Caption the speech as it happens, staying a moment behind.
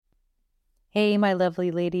Hey, my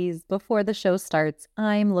lovely ladies. Before the show starts,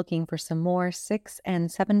 I'm looking for some more 6- and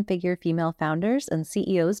 7-figure female founders and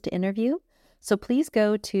CEOs to interview. So please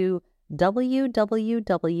go to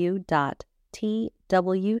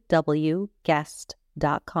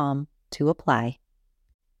www.twwguest.com to apply.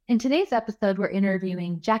 In today's episode, we're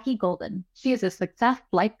interviewing Jackie Golden. She is a success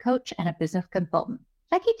life coach and a business consultant.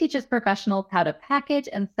 Jackie teaches professionals how to package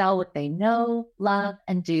and sell what they know, love,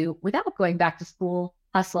 and do without going back to school,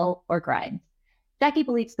 hustle, or grind. Jackie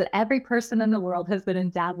believes that every person in the world has been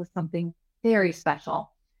endowed with something very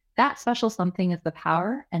special. That special something is the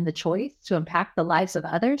power and the choice to impact the lives of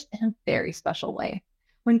others in a very special way.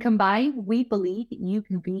 When combined, we believe you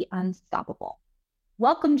can be unstoppable.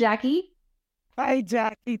 Welcome, Jackie. Hi,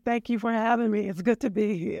 Jackie. Thank you for having me. It's good to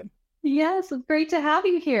be here. Yes, it's great to have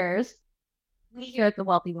you here. We here at The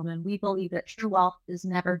Wealthy Woman, we believe that true wealth is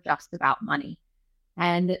never just about money.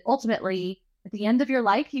 And ultimately, at the end of your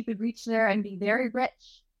life, you could reach there and be very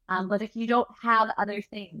rich. But if you don't have other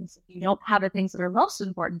things, if you don't have the things that are most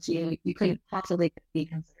important to you, you couldn't possibly be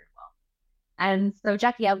considered wealth. And so,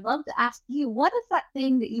 Jackie, I'd love to ask you, what is that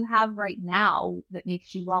thing that you have right now that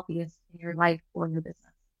makes you wealthiest in your life or your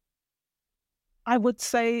business? I would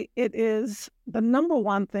say it is the number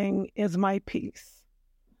one thing is my peace.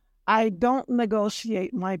 I don't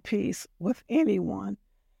negotiate my peace with anyone.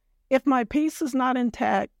 If my peace is not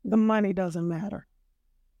intact, the money doesn't matter.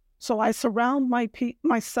 So I surround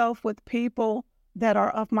myself with people that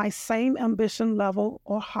are of my same ambition level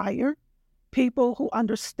or higher, people who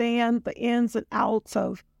understand the ins and outs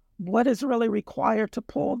of what is really required to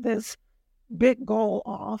pull this big goal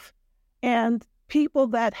off, and people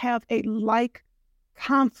that have a like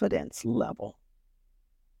confidence level.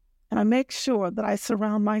 And I make sure that I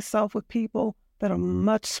surround myself with people that are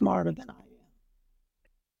much smarter than I am.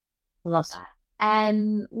 Love that.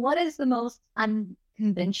 And what is the most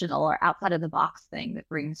unconventional or outside of the box thing that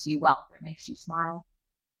brings you wealth or makes you smile?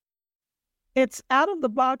 It's out of the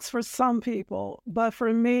box for some people, but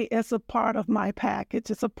for me, it's a part of my package.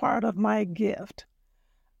 It's a part of my gift.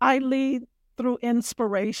 I lead through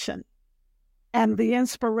inspiration. And the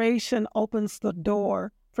inspiration opens the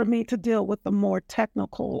door for me to deal with the more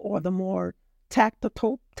technical or the more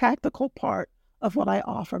tactical part of what I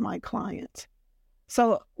offer my clients.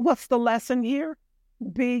 So what's the lesson here?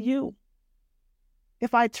 Be you.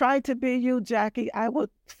 If I tried to be you, Jackie, I would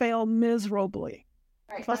fail miserably.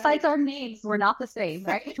 Right. Besides our names, we're not the same,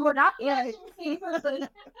 right? We're not the same person.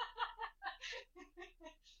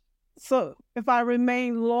 So if I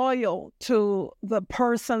remain loyal to the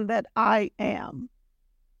person that I am,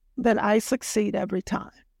 then I succeed every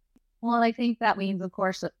time. Well, I think that means, of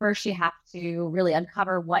course, that first you have to really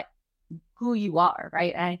uncover who you are,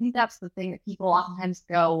 right? And I think that's the thing that people oftentimes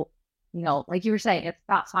go, like you were saying, it's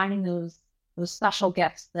about finding those special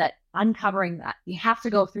gifts, that uncovering that. You have to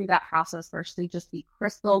go through that process first to just be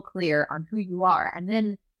crystal clear on who you are, and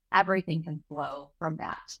then everything can flow from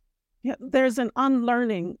that. Yeah, there's an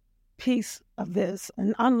unlearning piece of this,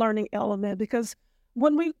 an unlearning element, because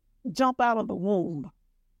when we jump out of the womb,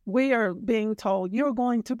 we are being told, you're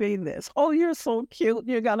going to be this. Oh, you're so cute.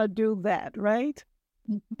 You're going to do that, right?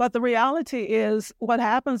 But the reality is what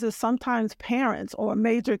happens is sometimes parents or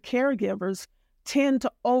major caregivers tend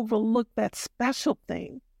to overlook that special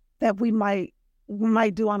thing that we might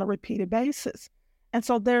do on a repeated basis. And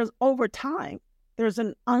so over time, there's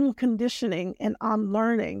an unconditioning and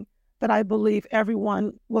unlearning that I believe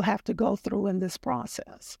everyone will have to go through in this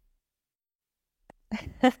process.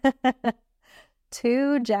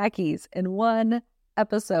 2 Jackies in one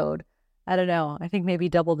episode. I don't know. I think maybe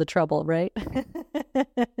double the trouble, right?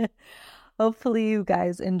 Hopefully you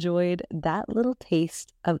guys enjoyed that little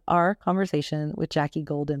taste of our conversation with Jackie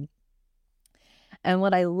Golden. And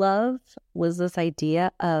what I loved was this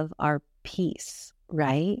idea of our peace,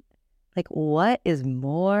 right? Like, what is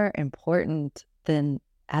more important than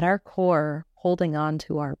at our core holding on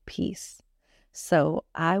to our peace? So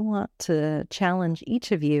I want to challenge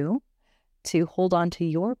each of you to hold on to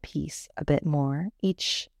your peace a bit more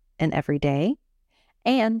each and every day.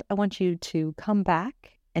 And I want you to come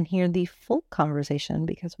back and hear the full conversation,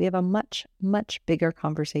 because we have a much, much bigger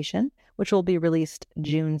conversation, which will be released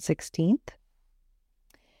June 16th.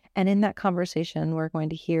 And in that conversation, we're going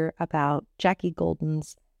to hear about Jackie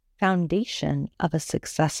Golden's foundation of a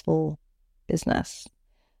successful business.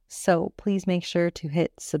 So please make sure to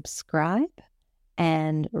hit subscribe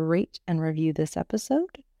and rate and review this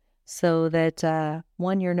episode so that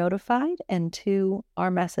 1, you're notified, and 2, our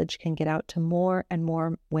message can get out to more and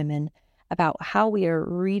more women about how we are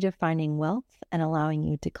redefining wealth and allowing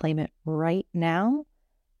you to claim it right now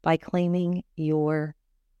by claiming your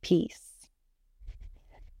peace.